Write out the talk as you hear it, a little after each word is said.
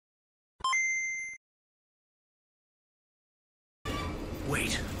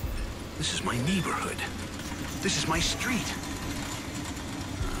Wait. This is my neighborhood. This is my street.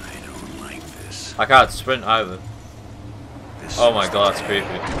 I don't like this. I can't sprint either. Oh my god, that's creepy.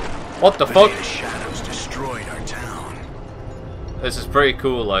 What the fuck? The shadows destroyed our town. This is pretty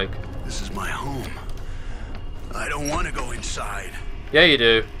cool, like. This is my home. I don't want to go inside. Yeah, you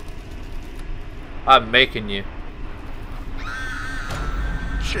do. I'm making you.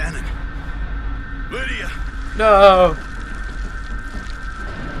 Shannon. Lydia. No.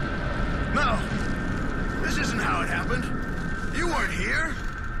 No. This isn't how it happened. You weren't here.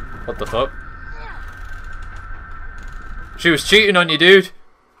 What the fuck? She was cheating on you, dude.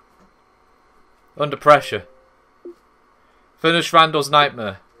 Under pressure. Finish Randall's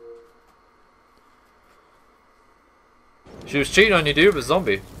nightmare. She was cheating on you, dude, with a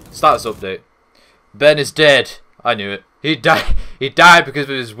zombie. Status update. Ben is dead. I knew it. He died because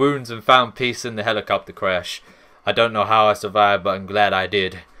of his wounds and found peace in the helicopter crash. I don't know how I survived, but I'm glad I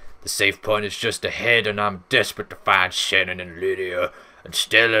did. The safe point is just ahead, and I'm desperate to find Shannon and Lydia. And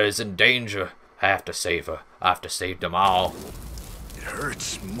Stella is in danger. I have to save her. I have to save them all. It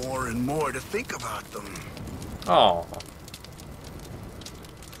hurts more and more to think about them. Oh.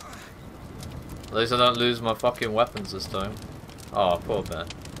 At least I don't lose my fucking weapons this time. Oh, poor Ben.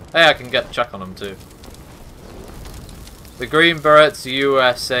 Hey, I can get check on him too. The Green Berets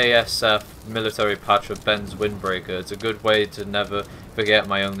USASF military patch of Ben's windbreaker. It's a good way to never forget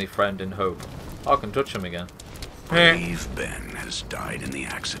my only friend in hope. Oh, I can touch him again. Brave Ben has died in the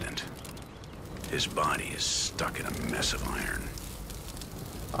accident. His body is stuck in a mess of iron.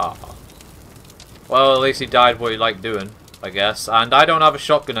 Ah. Well, at least he died what he liked doing, I guess. And I don't have a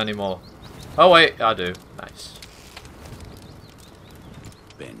shotgun anymore. Oh wait, I do. Nice.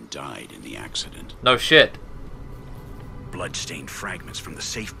 Ben died in the accident. No shit. Blood-stained fragments from the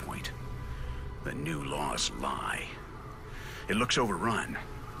safe point. The new laws lie. It looks overrun.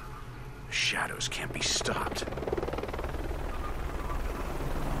 The shadows can't be stopped.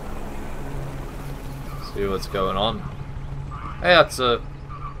 See what's going on. Hey, that's a...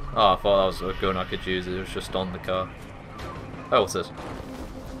 Oh, I thought that was a gun I could use. It was just on the car. Oh, what's this?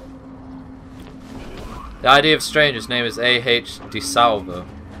 The ID of stranger's name is A.H. DeSalvo.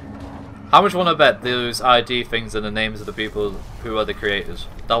 How much want to bet those ID things are the names of the people who are the creators?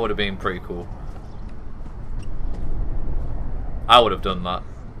 That would have been pretty cool. I would have done that.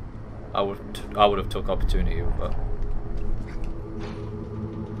 I would have took opportunity with that.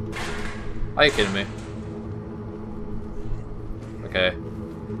 Are you kidding me? Okay.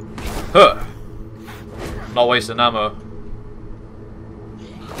 Huh! Not wasting ammo.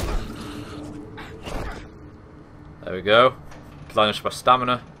 There we go. Replenish my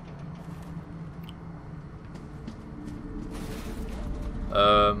stamina.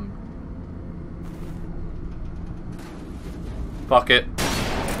 Fuck it.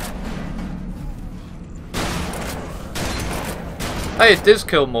 Hey, it does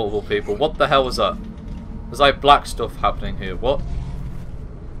kill multiple people. What the hell was that? There's like black stuff happening here. What?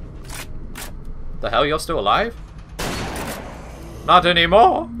 The hell? You're still alive? Not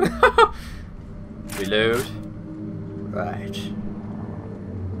anymore. Reload. Right.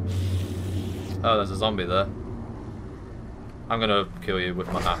 Oh, there's a zombie there. I'm gonna kill you with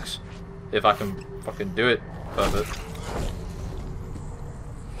my axe. If I can fucking do it. Perfect.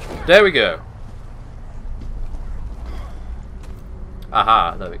 There we go.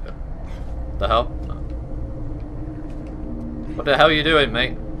 Aha, there we go. The hell? No. What the hell are you doing,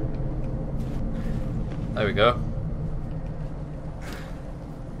 mate? There we go.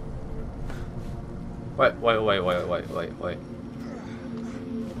 Wait.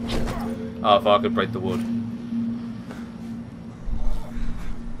 Oh, if I could break the wood.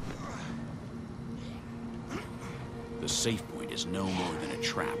 The safe point is no more than a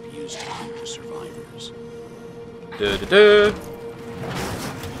trap used to hunt the survivors.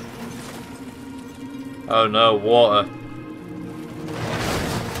 Oh no, water.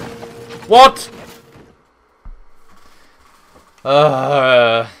 What?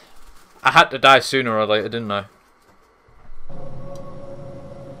 I had to die sooner or later, didn't I?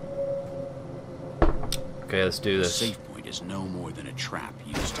 Okay, let's do this. The safe point is no more than a trap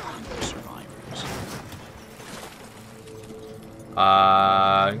used to hunt the survivors.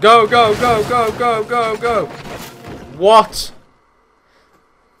 Go! What?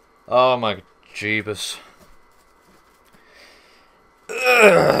 Oh my jeebus.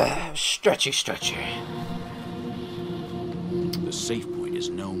 Stretchy. The safe point is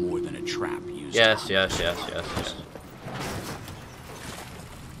no more than a trap used. Yes.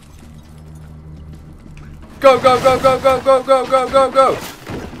 Go!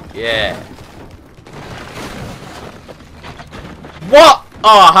 Yeah.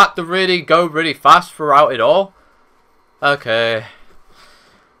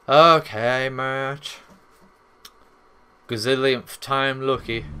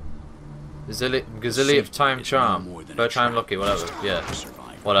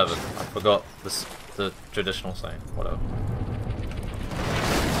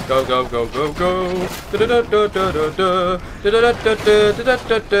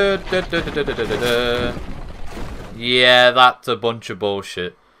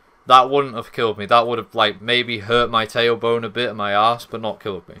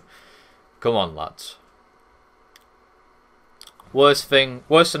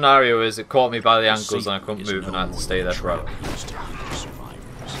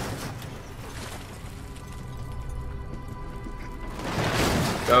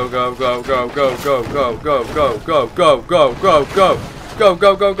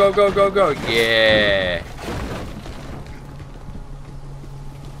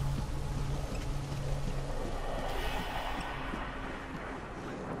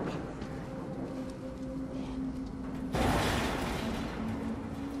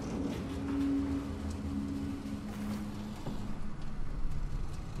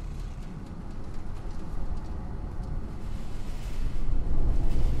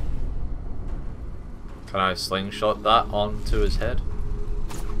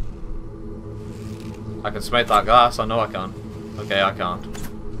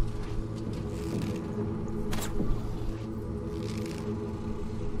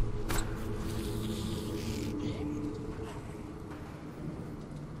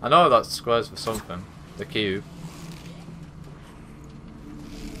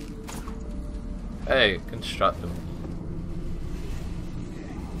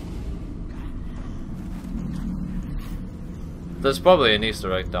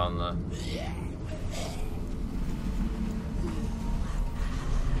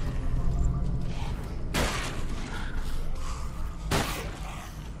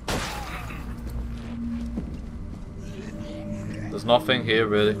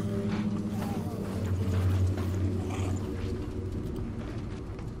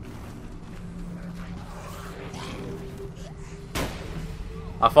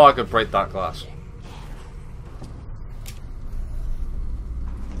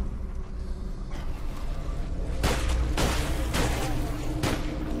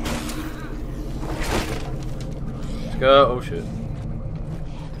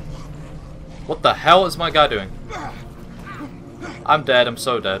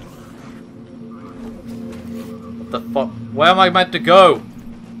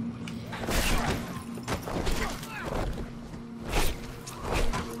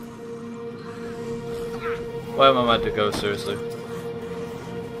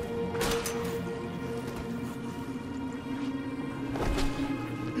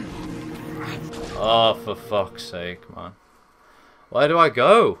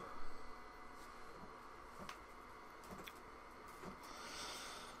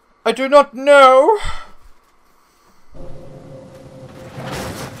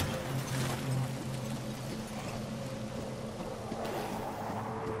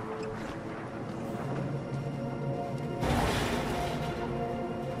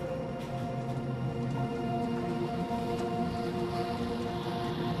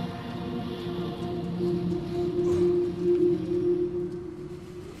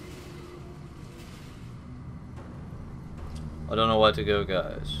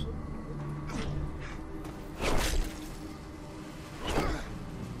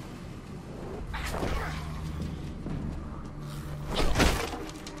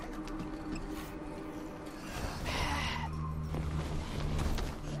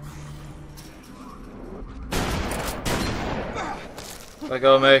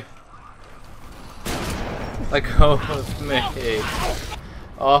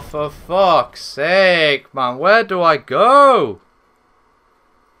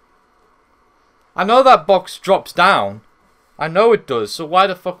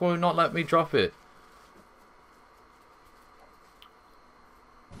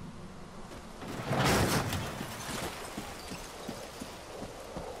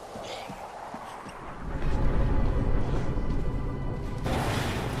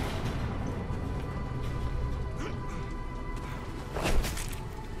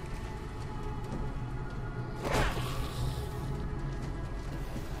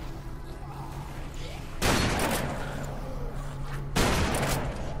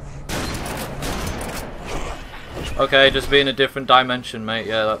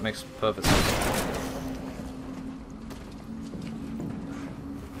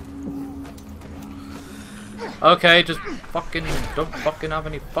 Okay, just fucking don't fucking have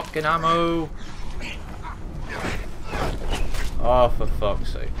any fucking ammo. Oh, for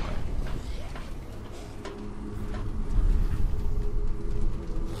fuck's sake.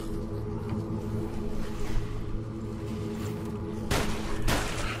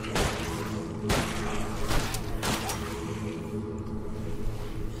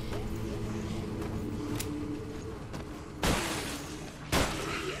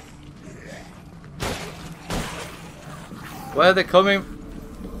 Where are they coming?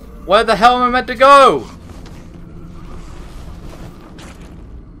 Where the hell am I meant to go?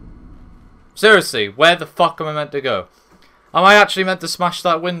 Seriously, where the fuck am I meant to go? Am I actually meant to smash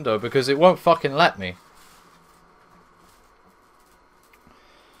that window? Because it won't fucking let me.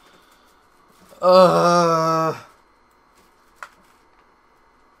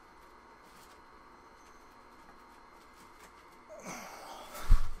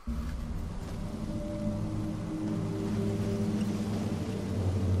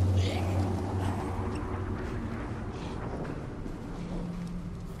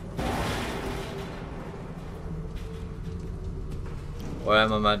 Where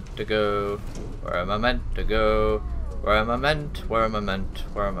am I meant to go? Where am I meant to go? Where am I meant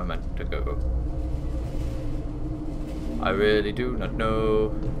to go? I really do not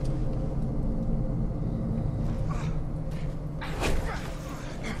know.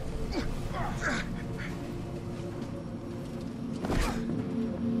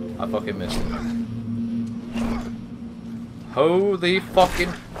 I fucking missed it. Holy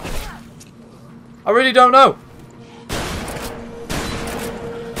fucking... I really don't know.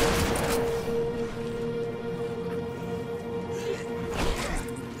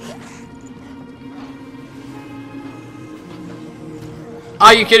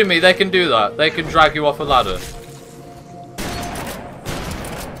 Are you kidding me? They can do that. They can drag you off a ladder.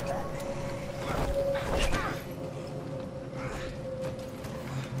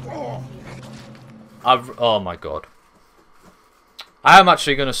 Oh my god. I am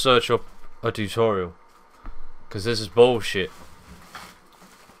actually going to search up a tutorial. Because this is bullshit.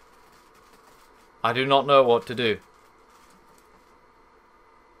 I do not know what to do.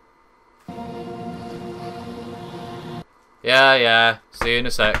 Yeah, see you in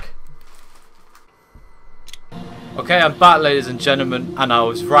a sec. Okay, I'm back, ladies and gentlemen, and I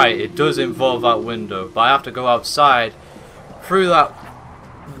was right, it does involve that window, but I have to go outside through that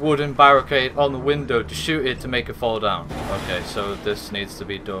wooden barricade on the window to shoot it to make it fall down. Okay, so this needs to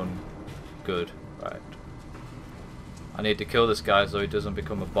be done good, right. I need to kill this guy so he doesn't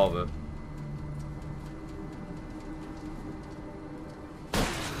become a bother.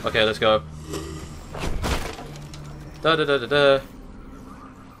 Okay, let's go. Da da da da da.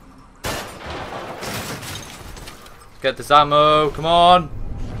 Get this ammo, come on!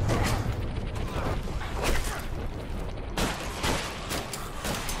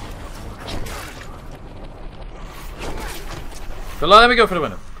 Go, let me go for the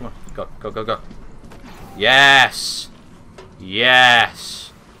window. Come on, go, go, go, go. Yes!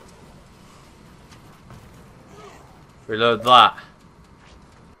 Yes! Reload that.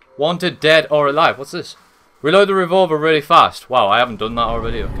 Wanted dead or alive. What's this? Reload the revolver really fast. Wow, I haven't done that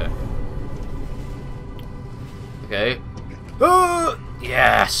already. Okay. Okay.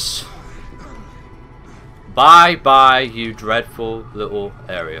 Yes! Bye bye, you dreadful little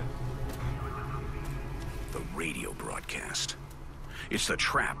area. The radio broadcast. It's the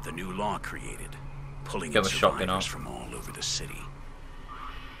trap the new law created, pulling Get in my shotgun survivors out. from all over the city.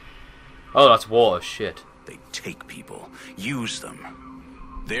 Oh, that's water. Shit. They take people, use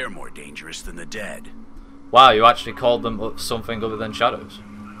them. They're more dangerous than the dead. Wow, you actually called them something other than shadows.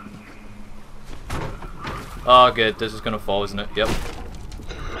 Oh, good. This is gonna fall, isn't it? Yep.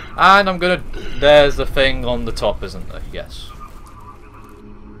 And I'm gonna... There's the thing on the top, isn't there? Yes.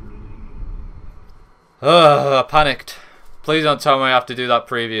 I panicked. Please don't tell me I have to do that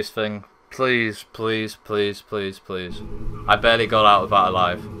previous thing. Please, please, please, please, please. I barely got out of that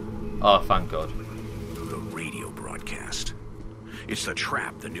alive. Oh, thank God. The radio broadcast. It's the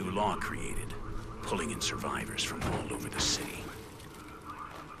trap the new law created, pulling in survivors from all over the city.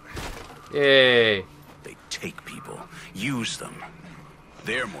 Yay. They take people, use them.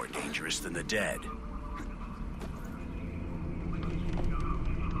 They're more dangerous than the dead.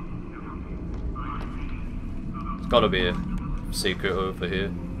 There's gotta be a secret over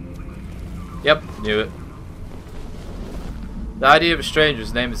here. Yep, knew it. The idea of a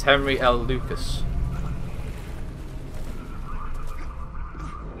stranger's name is Henry L. Lucas.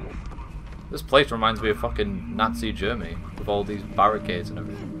 This place reminds me of fucking Nazi Germany, with all these barricades and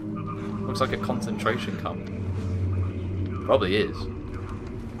everything. Looks like a concentration camp. Probably is.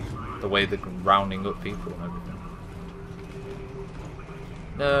 The way they're rounding up people and everything.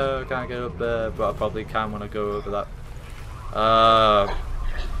 No, I can't get up there, but I probably can when I go over that.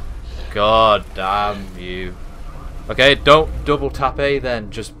 God damn you. Okay, don't double tap A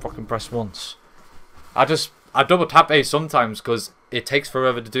then, just fucking press once. I double tap A sometimes because it takes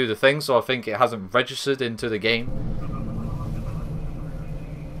forever to do the thing, so I think it hasn't registered into the game.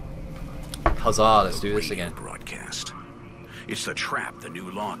 Huzzah, let's do this again. Broadcast. It's the trap the new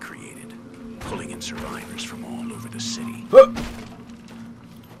law created, pulling in survivors from all over the city.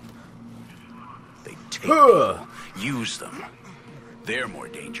 They take people, use them. They're more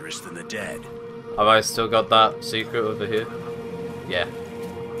dangerous than the dead. Have I still got that secret over here? Yeah.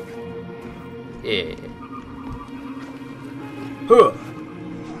 Yeah. Huh.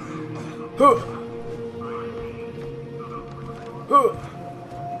 Huh. Huh.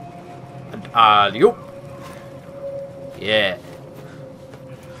 And alley-oop. Yeah.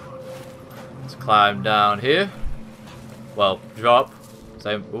 Let's climb down here. Well, drop.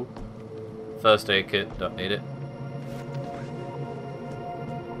 Same. Ooh. First aid kit. Don't need it.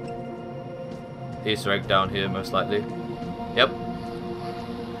 Easter egg down here, most likely. Yep.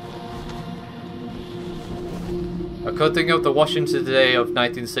 A cutting of the Washington Day of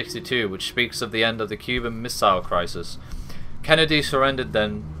 1962, which speaks of the end of the Cuban Missile Crisis. Kennedy surrendered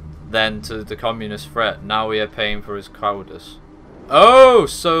then to the communist threat. Now we are paying for his cowardice. Oh,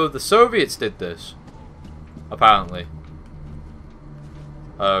 so the Soviets did this. Apparently.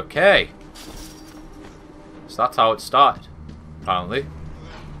 Okay. So that's how it started. Apparently.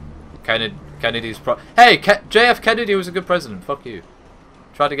 Kennedy's Hey, JF Kennedy was a good president. Fuck you.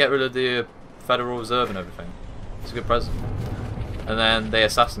 Tried to get rid of the Federal Reserve and everything. He's a good president. And then they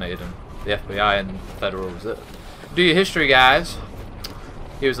assassinated him. The FBI and the Federal Reserve. Do your history, guys.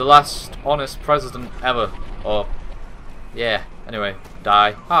 He was the last honest president ever. Or, yeah. Anyway,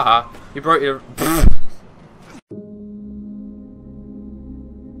 die. Haha. You broke your...